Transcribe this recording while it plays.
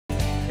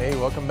Hey,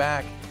 welcome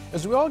back.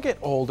 As we all get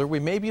older, we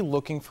may be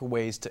looking for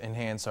ways to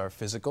enhance our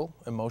physical,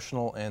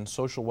 emotional, and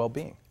social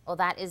well-being. Well,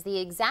 that is the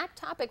exact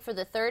topic for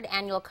the 3rd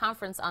annual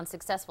conference on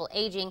successful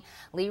aging.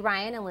 Lee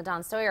Ryan and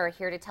LaDawn Sawyer are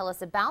here to tell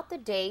us about the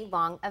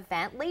day-long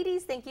event.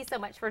 Ladies, thank you so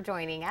much for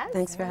joining us.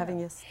 Thanks for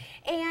having us.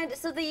 And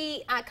so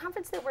the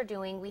conference that we're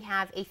doing, we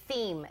have a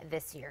theme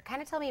this year.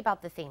 Kind of tell me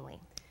about the theme, Lee.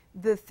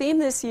 The theme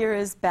this year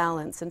is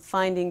balance and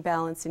finding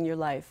balance in your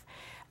life.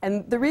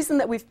 And the reason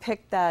that we've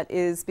picked that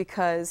is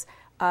because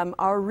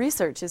our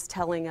research is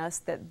telling us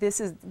that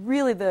this is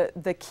really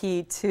the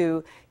key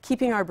to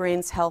keeping our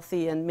brains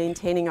healthy and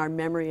maintaining our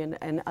memory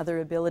and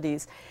other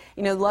abilities.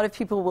 You know, a lot of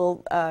people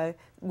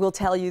will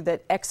tell you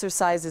that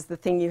exercise is the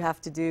thing you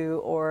have to do,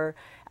 or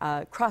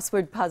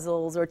crossword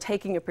puzzles, or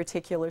taking a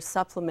particular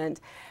supplement.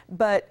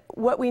 But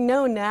what we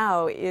know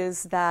now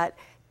is that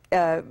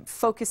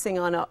focusing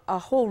on a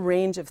whole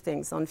range of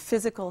things, on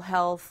physical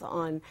health,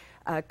 on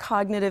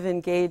cognitive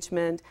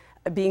engagement,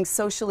 being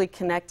socially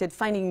connected,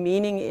 finding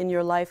meaning in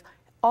your life,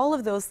 all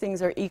of those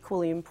things are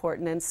equally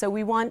important. And so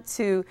we want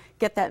to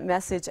get that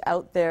message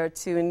out there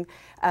to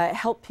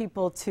help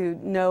people to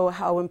know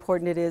how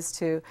important it is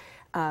to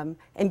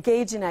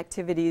engage in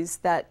activities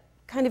that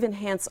kind of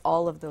enhance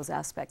all of those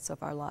aspects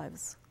of our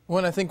lives. Well,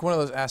 and I think one of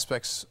those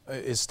aspects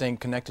is staying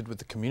connected with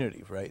the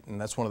community, right? And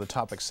that's one of the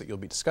topics that you'll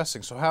be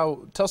discussing. So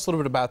tell us a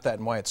little bit about that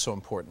and why it's so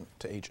important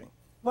to aging.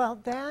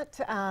 Well, that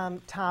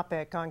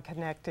topic on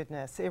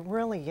connectedness, it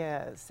really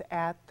is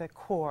at the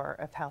core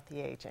of healthy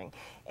aging.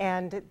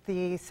 And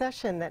the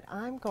session that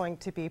I'm going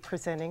to be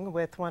presenting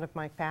with one of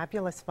my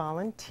fabulous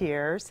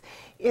volunteers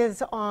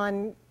is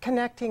on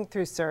connecting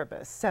through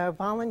service. So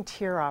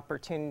volunteer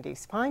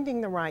opportunities, finding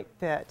the right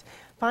fit,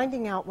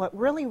 finding out what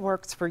really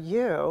works for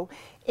you,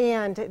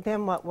 and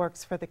then what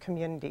works for the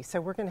community. So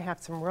we're going to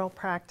have some real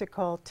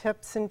practical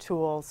tips and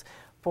tools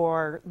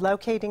for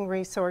locating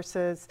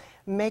resources,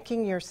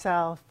 making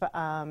yourself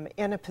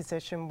in a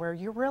position where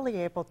you're really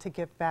able to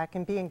give back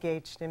and be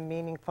engaged in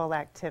meaningful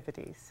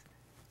activities.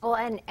 Well,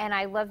 and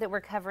I love that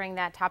we're covering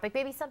that topic.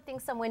 Maybe something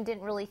someone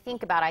didn't really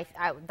think about.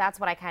 That's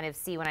what I kind of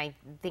see when I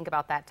think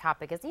about that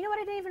topic is, you know what,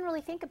 I didn't even really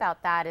think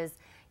about that is,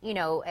 you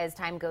know, as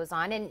time goes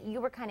on. And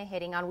you were kind of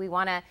hitting on, we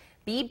want to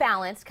be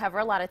balanced, cover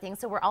a lot of things.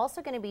 So we're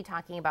also going to be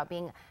talking about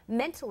being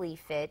mentally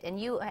fit. And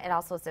you had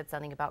also said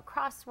something about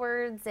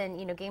crosswords and,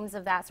 you know, games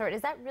of that sort.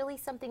 Is that really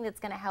something that's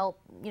going to help,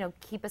 you know,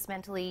 keep us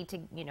mentally to,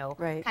 you know,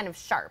 kind of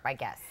sharp, I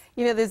guess?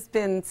 You know, there's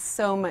been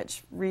so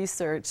much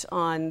research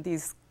on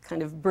these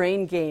kind of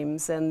brain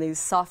games and these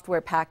software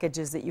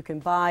packages that you can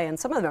buy, and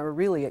some of them are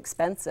really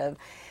expensive.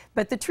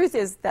 But the truth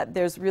is that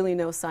there's really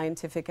no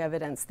scientific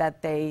evidence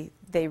that they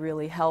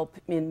really help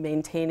in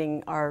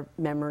maintaining our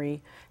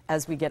memory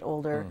as we get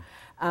older.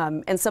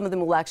 And some of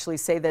them will actually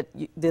say that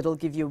it'll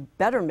give you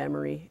better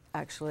memory,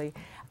 actually.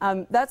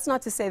 That's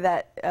not to say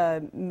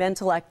that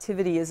mental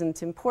activity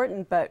isn't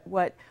important, but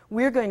what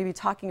we're going to be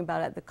talking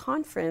about at the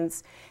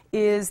conference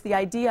is the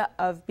idea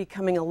of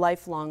becoming a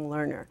lifelong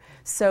learner.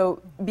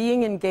 So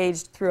being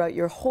engaged throughout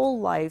your whole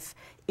life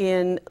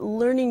in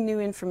learning new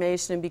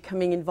information and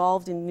becoming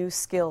involved in new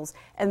skills.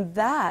 And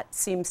that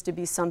seems to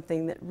be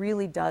something that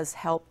really does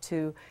help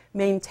to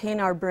maintain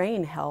our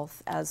brain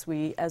health as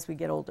we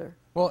get older.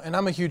 Well, and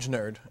I'm a huge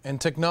nerd, and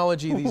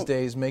technology these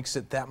days makes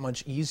it that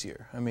much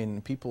easier. I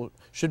mean, people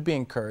should be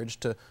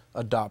encouraged to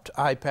adopt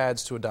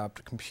iPads, to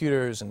adopt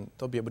computers, and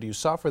they'll be able to use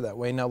software that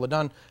way. Now,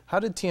 LaDawn, how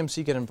did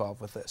TMC get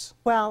involved with this?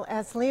 Well,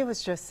 as Lee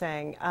was just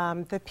saying,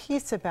 the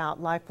piece about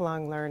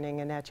lifelong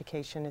learning and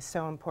education is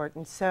so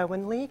important. So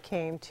when Lee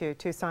came to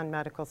Tucson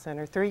Medical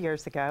Center 3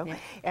 years ago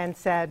and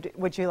said,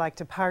 would you like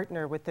to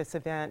partner with this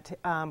event,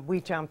 we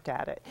jumped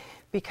at it,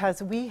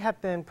 because we have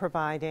been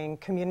providing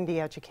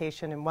community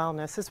education and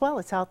wellness as well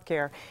as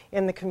healthcare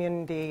in the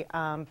community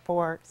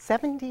for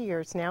 70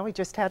 years now. We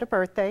just had a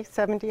birthday,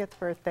 70th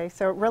birthday,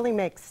 so it really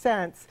makes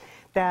sense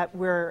that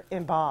we're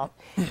involved.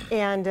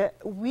 And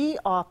we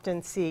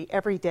often see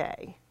every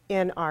day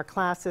in our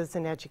classes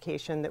and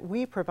education that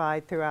we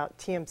provide throughout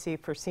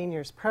TMC for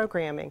Seniors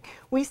programming,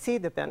 we see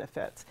the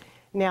benefits.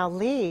 Now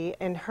Lee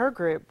and her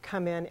group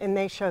come in and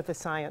they show the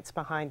science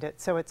behind it,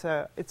 so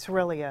it's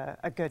really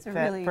a good fit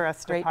really for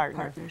us to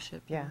partner.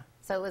 Partnership. Yeah.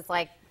 So it was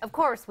like, of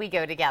course we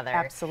go together.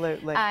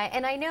 Absolutely.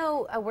 And I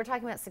know we're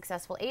talking about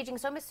successful aging,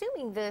 so I'm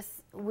assuming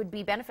this would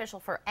be beneficial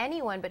for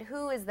anyone, but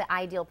who is the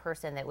ideal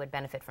person that would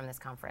benefit from this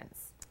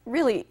conference?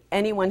 Really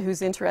anyone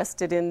who's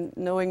interested in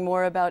knowing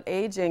more about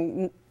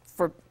aging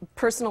for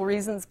personal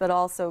reasons, but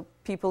also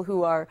people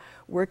who are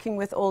working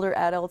with older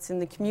adults in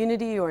the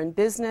community or in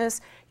business,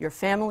 your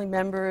family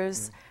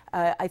members.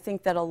 I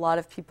think that a lot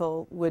of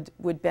people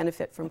would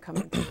benefit from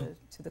coming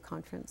to the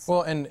conference.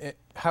 Well, and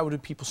how do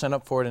people sign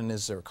up for it, and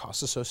is there a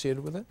cost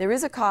associated with it? There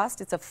is a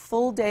cost. It's a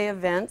full-day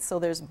event, so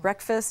there's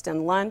breakfast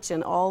and lunch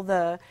and all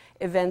the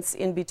events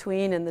in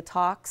between and the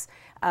talks.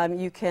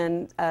 You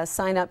can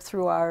sign up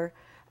through our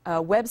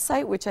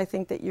website, which I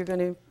think that you're going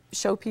to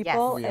show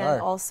people,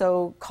 and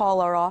also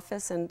call our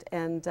office, and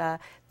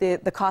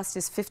the cost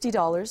is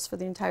 $50 for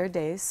the entire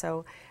day,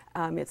 so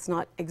it's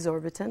not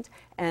exorbitant,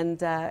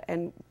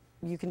 and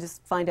you can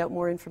just find out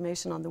more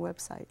information on the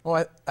website.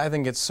 Well, I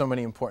think it's so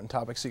many important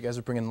topics that you guys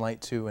are bringing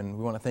light to, and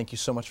we want to thank you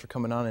so much for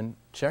coming on and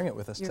sharing it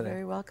with us today. You're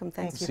very welcome.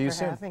 Thank Thank you. you See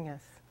for you soon. having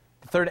us.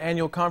 The third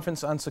annual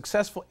conference on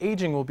successful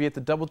aging will be at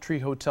the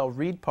Doubletree Hotel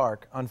Reed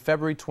Park on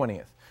February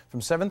 20th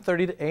from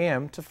 7:30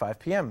 a.m. to 5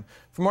 p.m.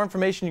 For more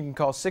information, you can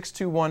call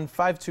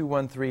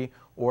 621-5213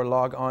 or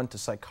log on to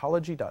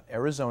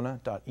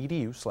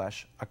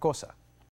psychology.arizona.edu/acosa.